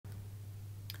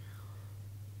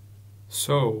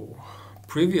So,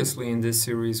 previously in this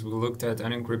series we looked at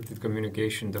unencrypted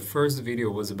communication. The first video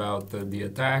was about the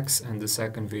attacks and the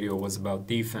second video was about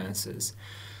defenses,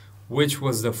 which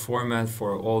was the format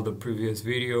for all the previous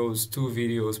videos, 2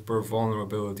 videos per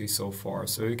vulnerability so far.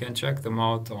 So you can check them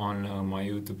out on my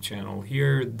YouTube channel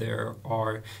here.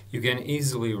 You can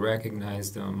easily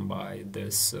recognize them by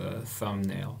this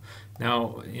thumbnail.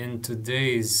 Now in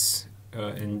today's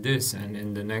in this and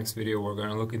in the next video we're going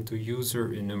to look into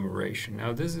user enumeration.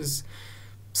 Now this is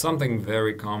something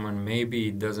very common. Maybe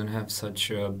it doesn't have such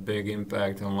a big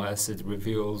impact unless it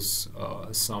reveals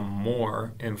some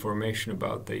more information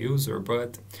about the user,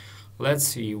 but let's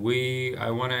see. I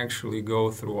want to actually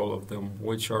go through all of them,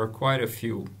 which are quite a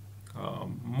few.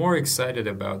 More excited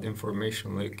about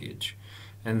information leakage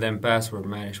and then password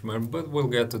management, but we'll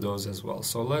get to those as well.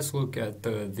 So let's look at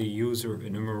the user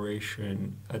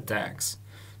enumeration attacks,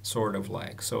 sort of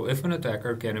like. So if an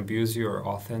attacker can abuse your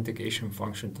authentication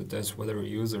function to test whether a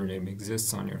username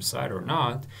exists on your site or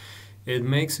not, it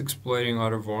makes exploiting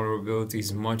other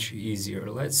vulnerabilities much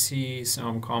easier. Let's see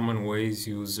some common ways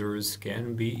users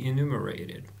can be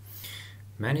enumerated.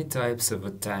 Many types of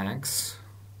attacks,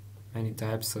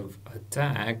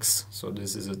 so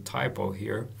this is a typo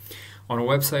here, on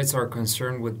websites are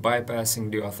concerned with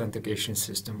bypassing the authentication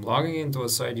system. Logging into a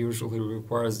site usually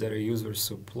requires that a user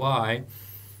supply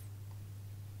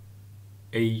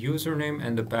a username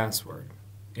and a password.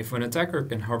 If an attacker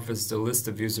can harvest the list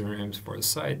of usernames for a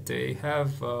site, they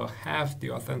have half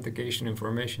the authentication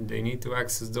information they need to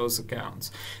access those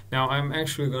accounts. Now I'm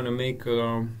actually going to make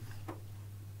a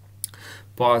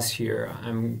pause here.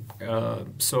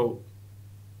 So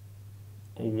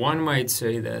one might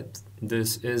say that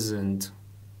this isn't,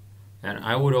 and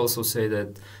I would also say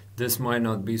that this might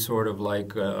not be sort of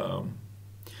like a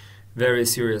very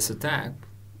serious attack,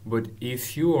 but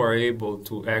if you are able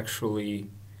to actually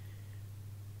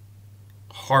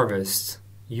harvest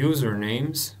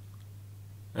usernames,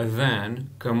 then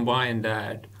combine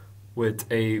that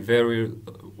with an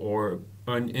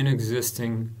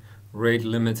inexisting rate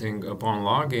limiting upon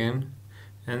login,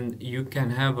 and you can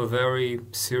have a very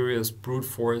serious brute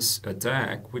force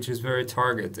attack, which is very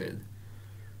targeted.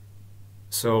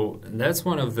 So that's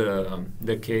one of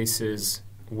the cases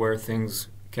where things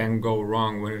can go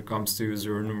wrong when it comes to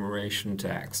user enumeration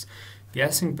attacks.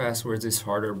 Guessing passwords is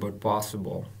harder but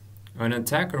possible. An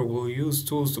attacker will use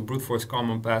tools to brute force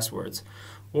common passwords,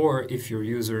 or if your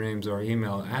usernames are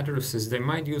email addresses, they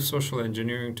might use social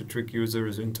engineering to trick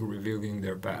users into revealing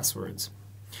their passwords.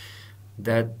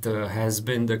 That has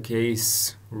been the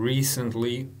case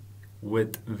recently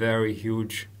with very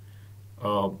huge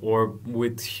or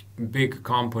with big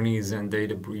companies and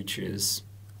data breaches.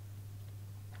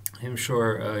 I'm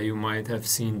sure you might have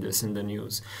seen this in the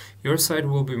news. Your site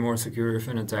will be more secure if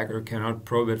an attacker cannot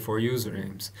probe it for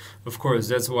usernames. Of course,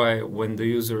 that's why when the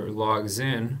user logs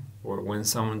in, or when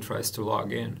someone tries to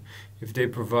log in, if they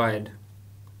provide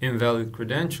invalid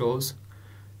credentials,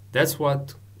 that's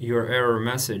what your error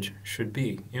message should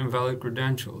be. Invalid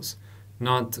credentials,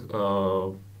 not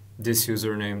this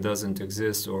username doesn't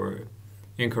exist, or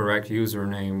incorrect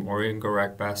username, or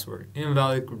incorrect password.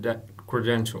 Invalid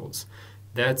credentials.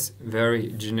 That's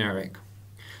very generic.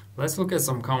 Let's look at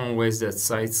some common ways that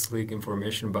sites leak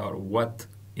information about what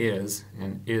is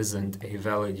and isn't a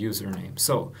valid username.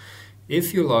 So,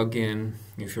 if your login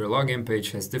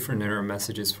page has different error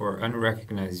messages for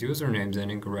unrecognized usernames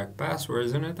and incorrect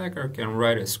passwords, an attacker can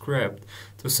write a script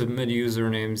to submit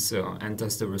usernames and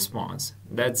test the response.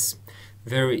 That's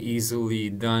very easily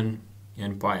done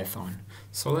in Python.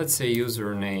 So let's say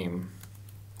username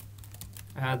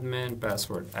admin,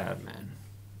 password admin.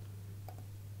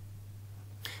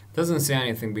 Doesn't say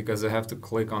anything because I have to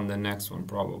click on the next one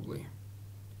probably.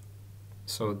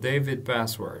 So David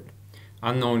password,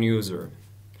 unknown user.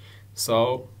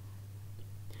 So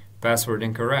password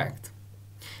incorrect.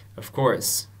 Of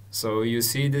course. So you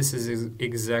see, this is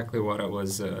exactly what I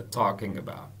was talking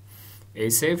about. A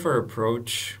safer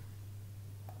approach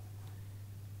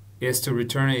is to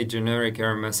return a generic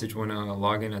error message when a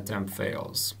login attempt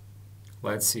fails.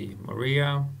 Let's see,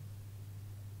 Maria,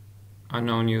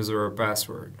 unknown user or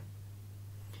password.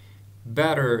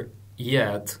 Better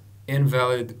yet,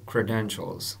 invalid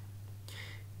credentials.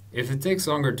 If it takes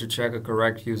longer to check a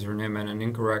correct username and an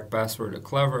incorrect password, a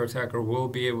clever attacker will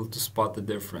be able to spot the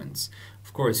difference.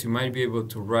 Of course, you might be able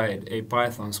to write a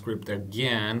Python script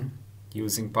again,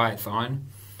 using Python,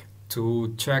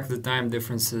 to check the time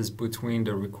differences between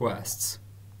the requests.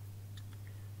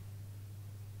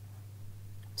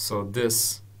 So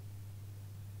this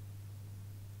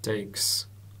takes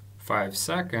 5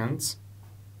 seconds.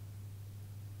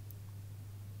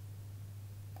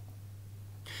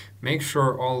 Make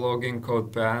sure all login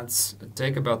code paths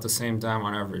take about the same time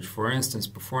on average. For instance,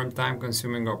 perform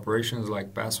time-consuming operations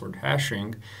like password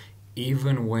hashing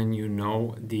even when you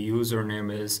know the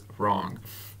username is wrong.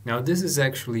 Now this is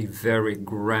actually very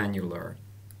granular,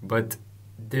 but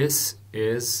this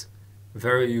is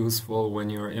very useful when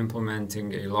you're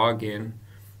implementing a login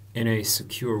in a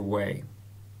secure way.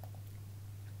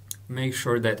 Make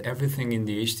sure that everything in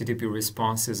the HTTP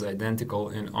response is identical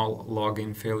in all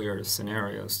login failure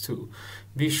scenarios too.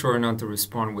 Be sure not to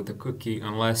respond with a cookie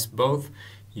unless both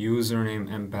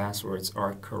username and passwords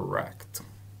are correct,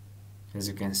 as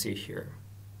you can see here.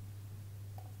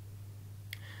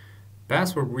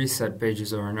 Password reset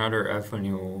pages are another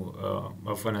avenue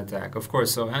of an attack. Of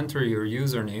course, so enter your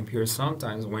username here.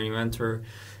 Sometimes when you enter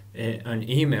an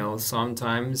email,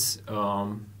 sometimes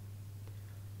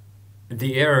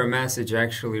the error message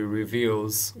actually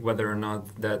reveals whether or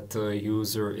not that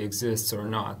user exists or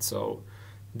not. So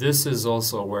this is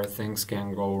also where things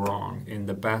can go wrong in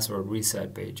the password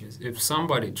reset pages. If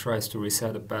somebody tries to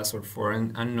reset a password for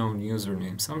an unknown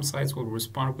username, some sites will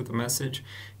respond with a message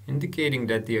indicating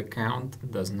that the account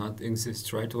does not exist.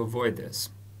 Try to avoid this.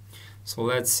 So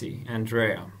let's see.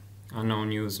 Andrea,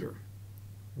 unknown user.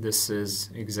 This is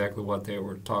exactly what they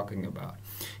were talking about.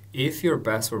 If your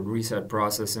password reset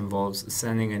process involves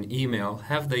sending an email,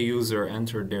 have the user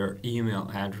enter their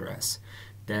email address.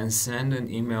 Then send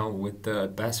an email with the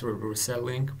password reset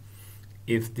link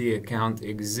if the account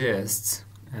exists,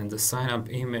 and the sign up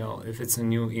email if it's a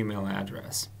new email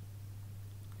address.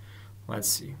 Let's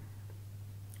see.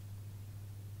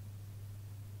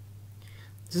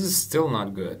 This is still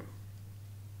not good.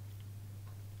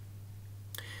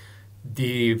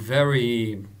 The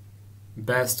very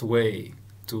best way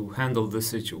to handle the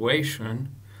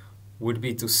situation would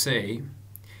be to say,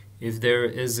 if there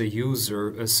is a user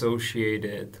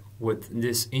associated with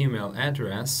this email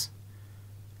address,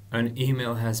 an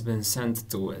email has been sent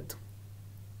to it.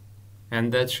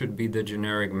 And that should be the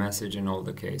generic message in all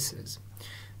the cases.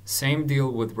 Same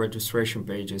deal with registration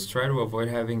pages. Try to avoid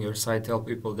having your site tell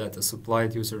people that the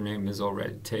supplied username is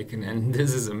already taken, and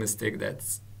this is a mistake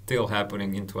that's still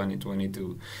happening in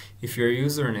 2022. If your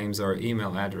usernames are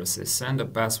email addresses, send a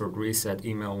password reset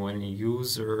email when a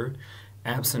user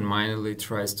absentmindedly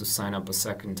tries to sign up a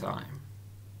second time.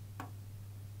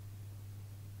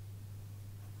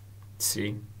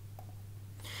 See?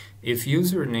 If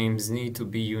usernames need to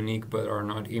be unique but are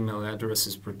not email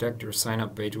addresses, protect your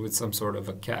sign-up page with some sort of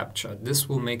a Captcha. This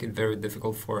will make it very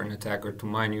difficult for an attacker to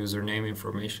mine username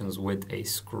information with a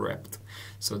script.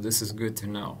 So this is good to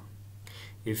know.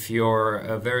 If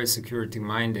you're very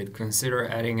security-minded, consider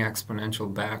adding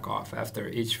exponential backoff after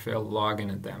each failed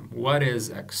login attempt. What is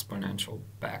exponential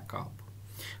backup?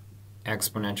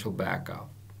 Exponential backup.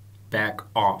 Back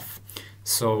off.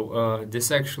 So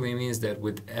this actually means that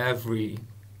with every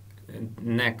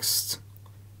next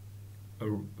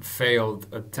failed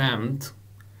attempt,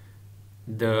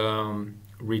 the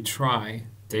retry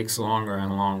takes longer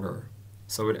and longer.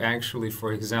 So it actually,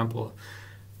 for example,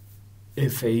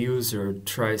 if a user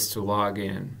tries to log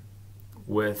in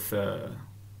with,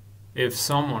 if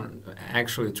someone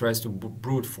actually tries to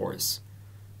brute force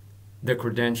the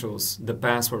credentials, the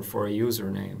password for a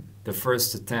username, the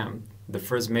first attempt, the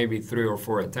first maybe 3 or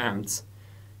 4 attempts,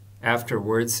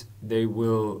 afterwards they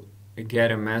will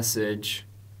get a message,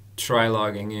 try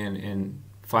logging in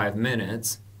 5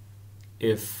 minutes.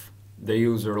 If the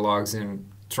user logs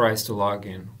in, tries to log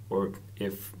in, or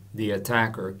if the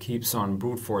attacker keeps on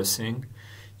brute forcing,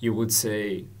 you would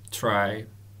say try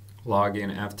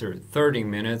login after 30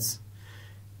 minutes,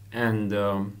 and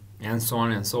so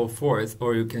on and so forth.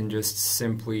 Or you can just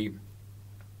simply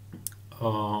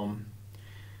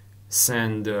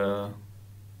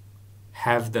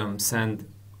have them send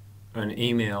an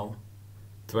email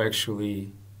to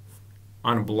actually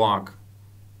unblock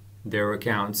their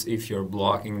accounts if you're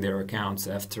blocking their accounts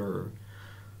after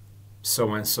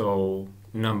so and so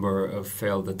number of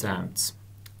failed attempts.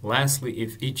 Lastly,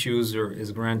 if each user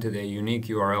is granted a unique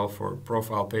URL for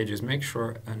profile pages, make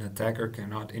sure an attacker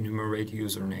cannot enumerate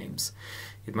usernames.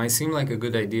 It might seem like a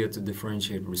good idea to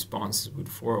differentiate responses with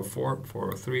 404,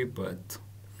 403, but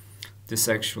this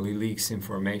actually leaks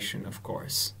information, of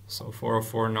course. So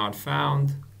 404 not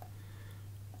found.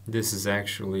 This is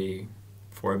actually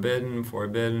forbidden,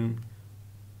 forbidden,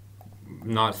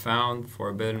 not found,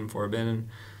 forbidden, forbidden.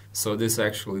 So this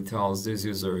actually tells this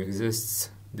user exists,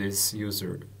 this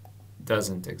user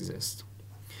doesn't exist.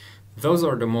 Those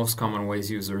are the most common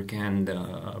ways user can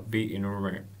be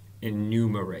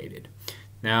enumerated.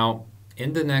 Now,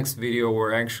 in the next video,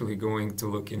 we're actually going to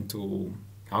look into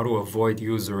how to avoid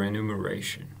user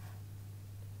enumeration.